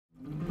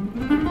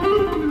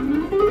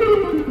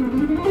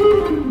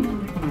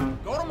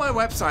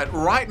my website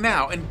right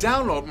now and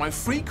download my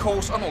free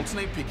course on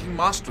alternate picking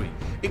mastery.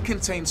 It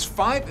contains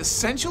 5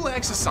 essential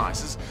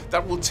exercises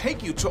that will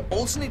take you to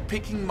alternate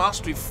picking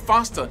mastery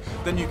faster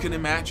than you can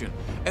imagine.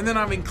 And then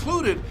I've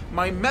included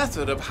my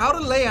method of how to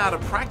lay out a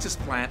practice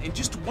plan in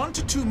just 1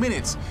 to 2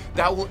 minutes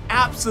that will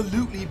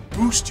absolutely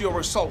boost your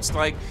results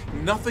like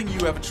nothing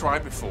you ever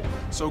tried before.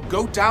 So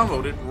go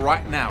download it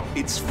right now.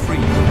 It's free.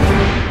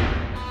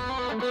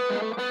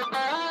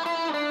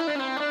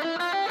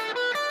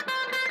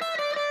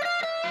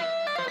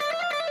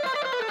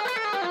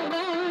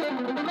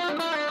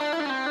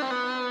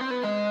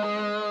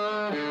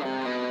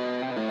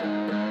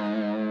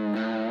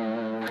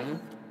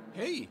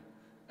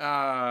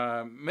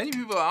 Many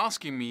people are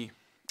asking me,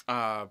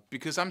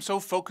 because I'm so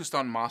focused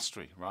on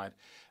mastery, right?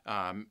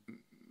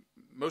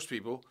 Most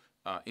people,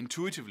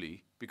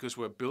 intuitively, because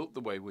we're built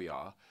the way we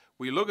are,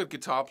 we look at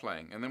guitar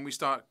playing and then we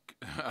start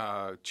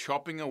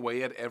chopping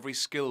away at every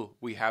skill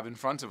we have in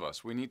front of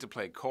us. We need to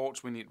play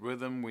chords, we need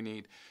rhythm, we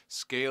need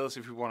scales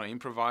if we want to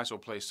improvise or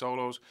play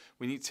solos,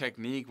 we need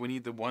technique, we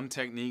need the one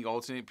technique,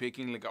 alternate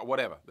picking, like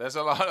whatever. There's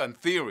a lot in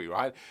theory,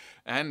 right?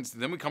 And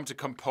then we come to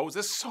compose.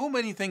 There's so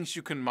many things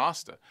you can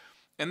master.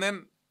 And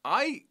then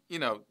I,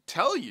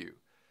 tell you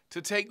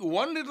to take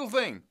one little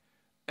thing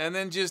and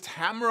then just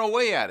hammer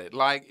away at it.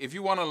 Like if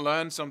you want to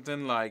learn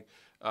something like,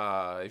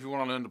 if you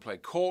want to learn to play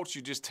chords,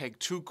 you just take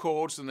 2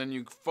 chords and then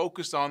you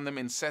focus on them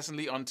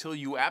incessantly until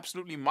you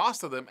absolutely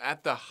master them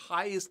at the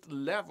highest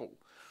level,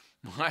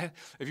 right?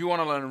 If you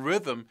want to learn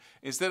rhythm,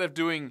 instead of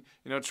doing,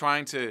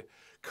 trying to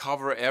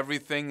cover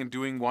everything and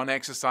doing one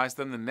exercise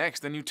then the next,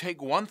 then you take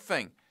one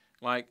thing,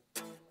 like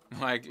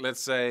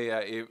let's say,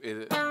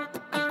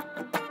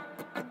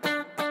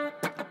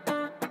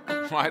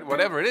 right,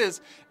 whatever it is,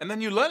 and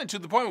then you learn it to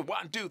the point of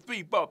 1, 2,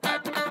 3, 4,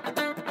 5.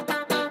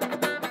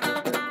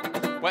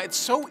 Well, it's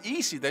so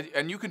easy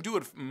and you can do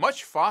it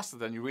much faster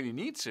than you really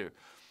need to.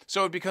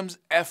 So it becomes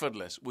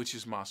effortless, which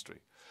is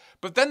mastery.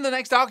 But then the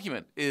next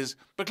argument is,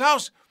 but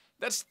Claus,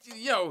 that's,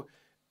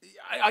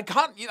 I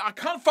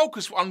can't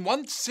focus on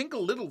one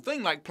single little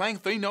thing like playing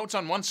 3 notes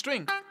on one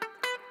string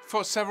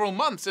for several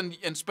months and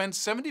spend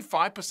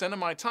 75% of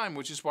my time,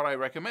 which is what I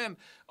recommend,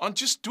 on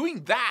just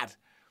doing that.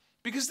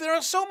 Because there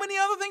are so many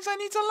other things I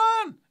need to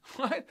learn,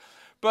 right?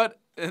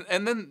 But,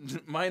 and then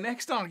my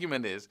next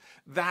argument is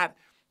that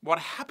what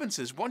happens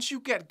is once you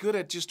get good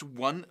at just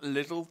one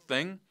little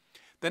thing,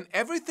 then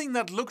everything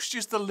that looks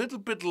just a little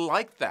bit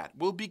like that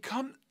will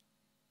become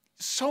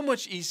so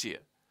much easier.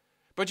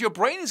 But your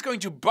brain is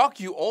going to buck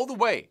you all the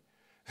way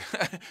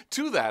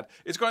to that.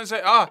 It's going to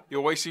say,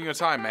 you're wasting your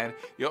time, man.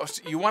 You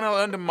want to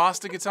learn to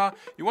master guitar?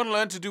 You want to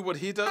learn to do what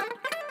he does?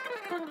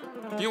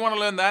 You want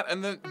to learn that,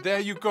 and then there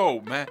you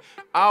go, man.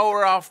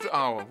 Hour after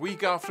hour,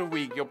 week after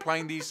week, you're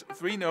playing these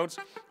 3 notes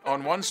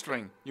on one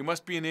string. You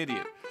must be an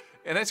idiot.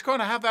 And it's going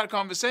to have that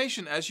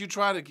conversation as you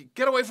try to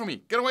get away from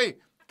me. Get away,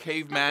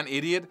 caveman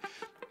idiot.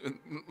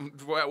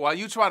 While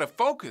you try to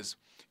focus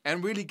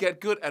and really get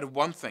good at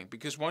one thing.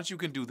 Because once you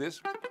can do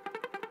this,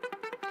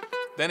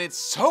 then it's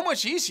so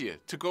much easier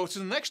to go to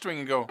the next string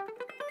and go,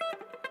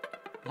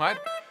 right?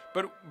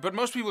 But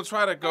most people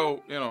try to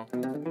go,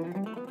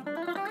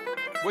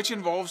 which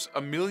involves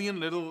a million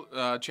little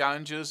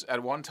challenges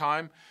at one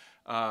time.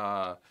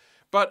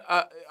 But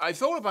I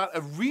thought about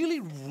a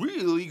really,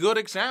 really good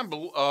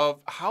example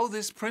of how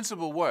this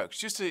principle works,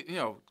 just to,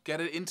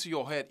 get it into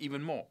your head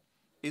even more,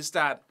 is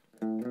that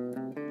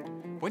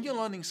when you're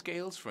learning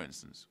scales, for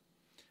instance,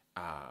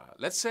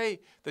 let's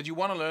say that you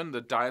want to learn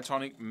the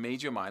diatonic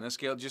major-minor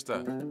scale, just a,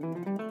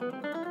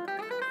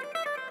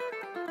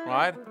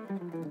 right?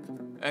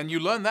 And you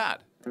learn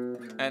that.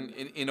 And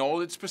in all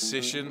its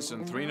positions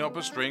and 3 note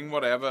per string,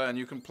 whatever, and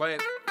you can play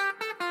it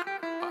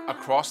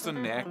across the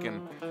neck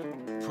and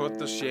put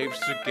the shapes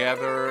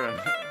together. And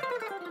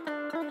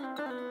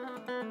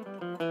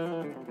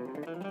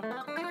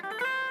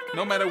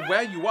no matter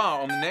where you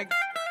are on the neck,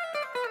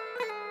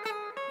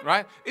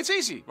 right? It's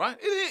easy, right?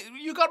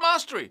 You got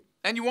mastery,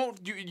 and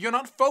you're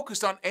not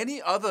focused on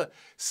any other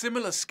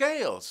similar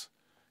scales.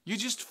 You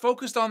just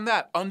focused on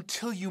that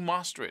until you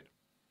master it.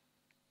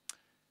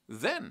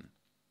 Then,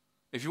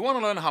 if you want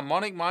to learn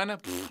harmonic minor,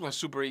 that's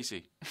super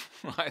easy,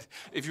 right?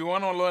 If you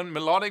want to learn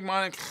melodic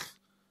minor,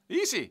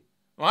 easy,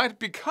 right?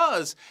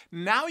 Because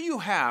now you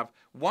have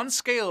one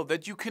scale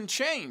that you can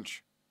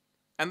change.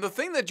 And the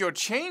thing that you're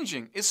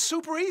changing is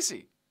super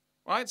easy,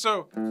 right?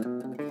 So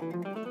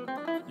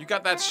you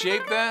got that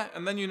shape there,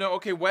 and then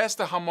okay, where's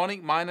the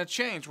harmonic minor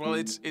change? Well,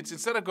 it's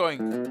instead of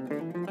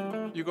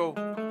going, you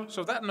go,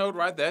 so that note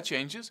right there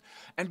changes.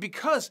 And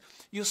because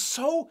you're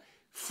so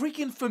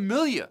freaking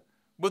familiar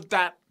with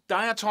that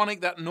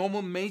diatonic, that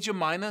normal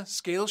major-minor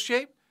scale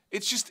shape,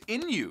 it's just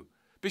in you.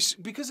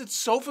 Because it's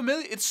so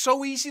familiar, it's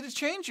so easy to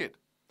change it.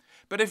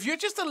 But if you're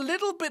just a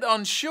little bit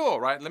unsure,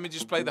 right? Let me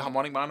just play the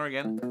harmonic minor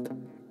again.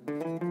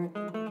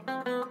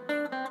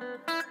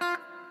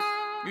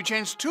 You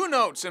change 2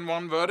 notes in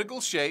one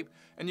vertical shape,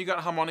 and you got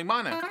a harmonic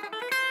minor.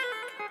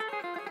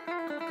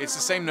 It's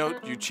the same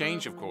note, you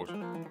change, of course.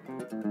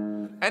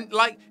 And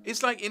like,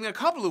 it's like in a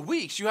couple of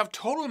weeks, you have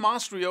total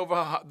mastery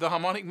over the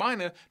harmonic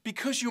minor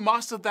because you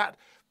mastered that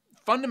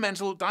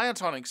fundamental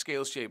diatonic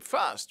scale shape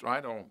first,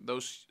 right? Or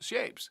those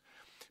shapes.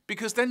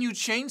 Because then you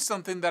change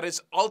something that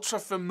is ultra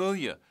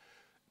familiar.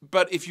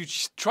 But if you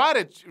try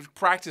to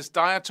practice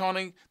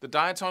the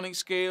diatonic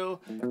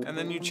scale, and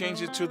then you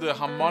change it to the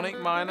harmonic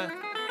minor,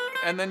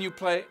 and then you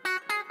play,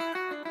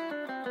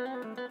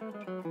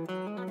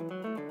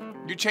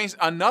 you change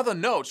another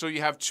note, so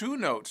you have two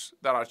notes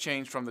that are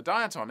changed from the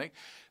diatonic,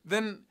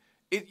 then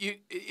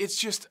it's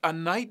just a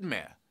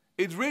nightmare.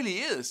 It really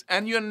is.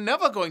 And you're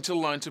never going to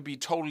learn to be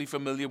totally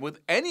familiar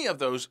with any of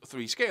those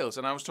three scales.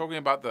 And I was talking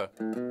about the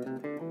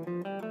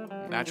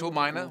natural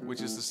minor,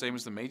 which is the same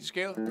as the major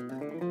scale,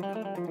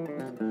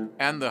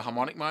 and the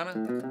harmonic minor,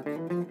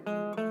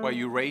 where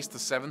you raise the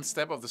seventh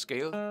step of the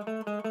scale,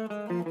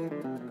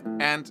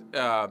 and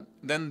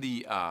then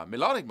the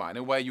melodic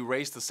minor, where you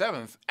raise the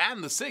seventh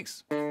and the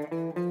sixth.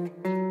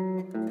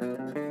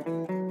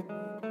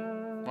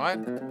 Right?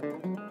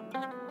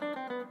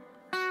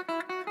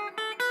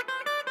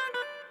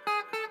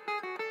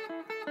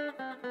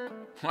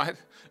 Right?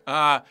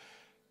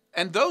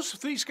 And those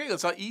three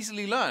scales are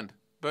easily learned.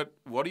 But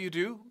what do?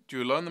 Do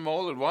you learn them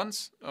all at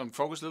once and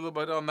focus a little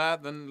bit on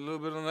that, then a little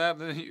bit on that?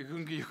 Then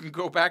you can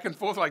go back and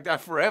forth like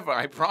that forever.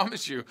 I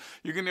promise you.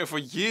 You can for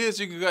years.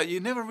 You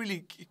never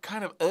really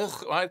kind of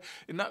right.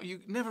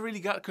 You never really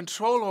got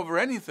control over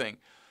anything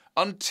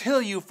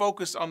until you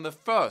focus on the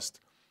first,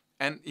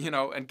 and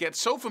and get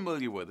so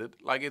familiar with it,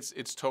 like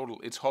it's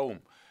total, it's home,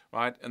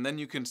 right? And then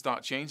you can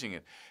start changing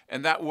it,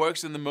 and that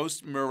works in the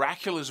most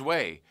miraculous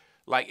way.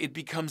 Like it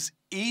becomes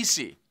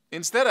easy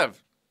instead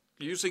of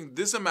using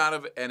this amount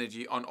of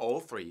energy on all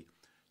three,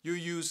 you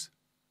use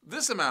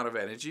this amount of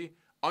energy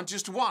on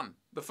just one,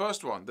 the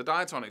first one, the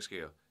diatonic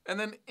scale. And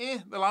then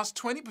the last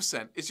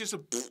 20%, it's just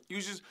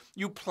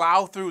you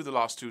plow through the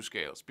last two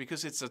scales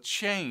because it's a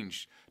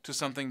change to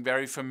something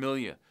very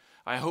familiar.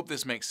 I hope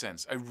this makes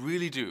sense. I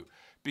really do,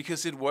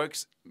 because it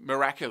works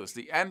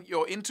miraculously. And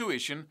your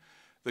intuition,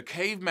 the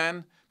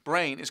caveman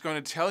brain, is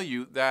going to tell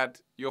you that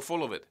you're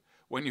full of it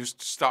when you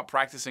start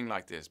practicing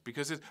like this,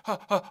 because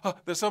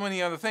there's so many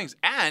other things.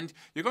 And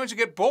you're going to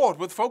get bored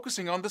with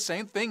focusing on the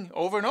same thing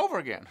over and over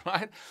again,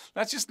 right?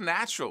 That's just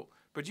natural.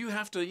 But you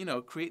have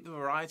to, create the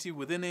variety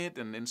within it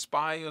and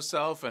inspire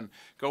yourself and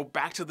go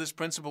back to this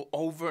principle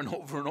over and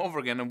over and over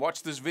again and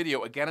watch this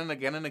video again and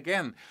again and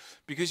again,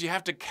 because you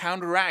have to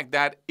counteract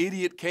that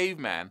idiot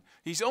caveman.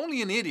 He's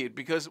only an idiot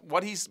because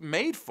what he's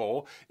made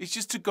for is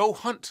just to go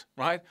hunt,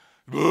 right?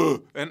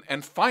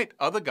 And fight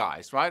other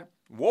guys, right?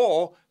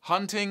 War,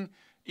 hunting,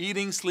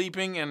 eating,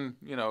 sleeping, and,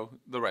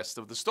 the rest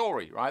of the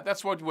story, right?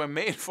 That's what we're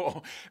made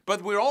for.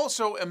 But we're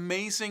also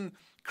amazing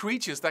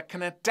creatures that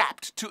can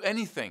adapt to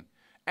anything.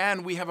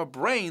 And we have a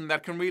brain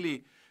that can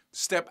really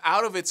step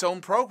out of its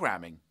own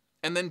programming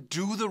and then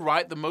do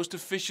the most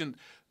efficient,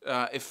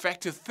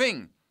 effective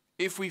thing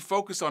if we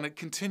focus on it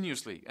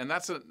continuously. And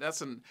that's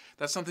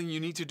something you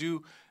need to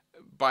do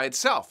by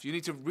itself. You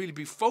need to really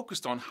be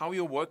focused on how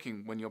you're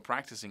working when you're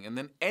practicing. And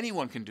then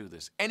anyone can do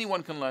this.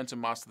 Anyone can learn to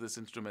master this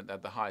instrument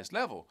at the highest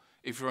level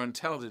if you're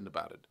intelligent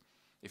about it.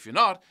 If you're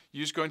not,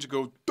 you're just going to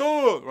go,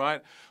 duh,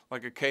 right,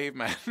 like a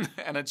caveman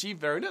and achieve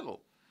very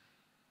little.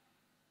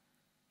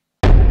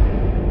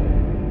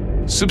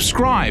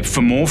 Subscribe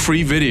for more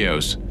free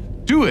videos.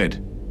 Do it.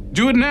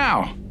 Do it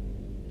now.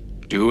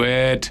 Do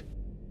it.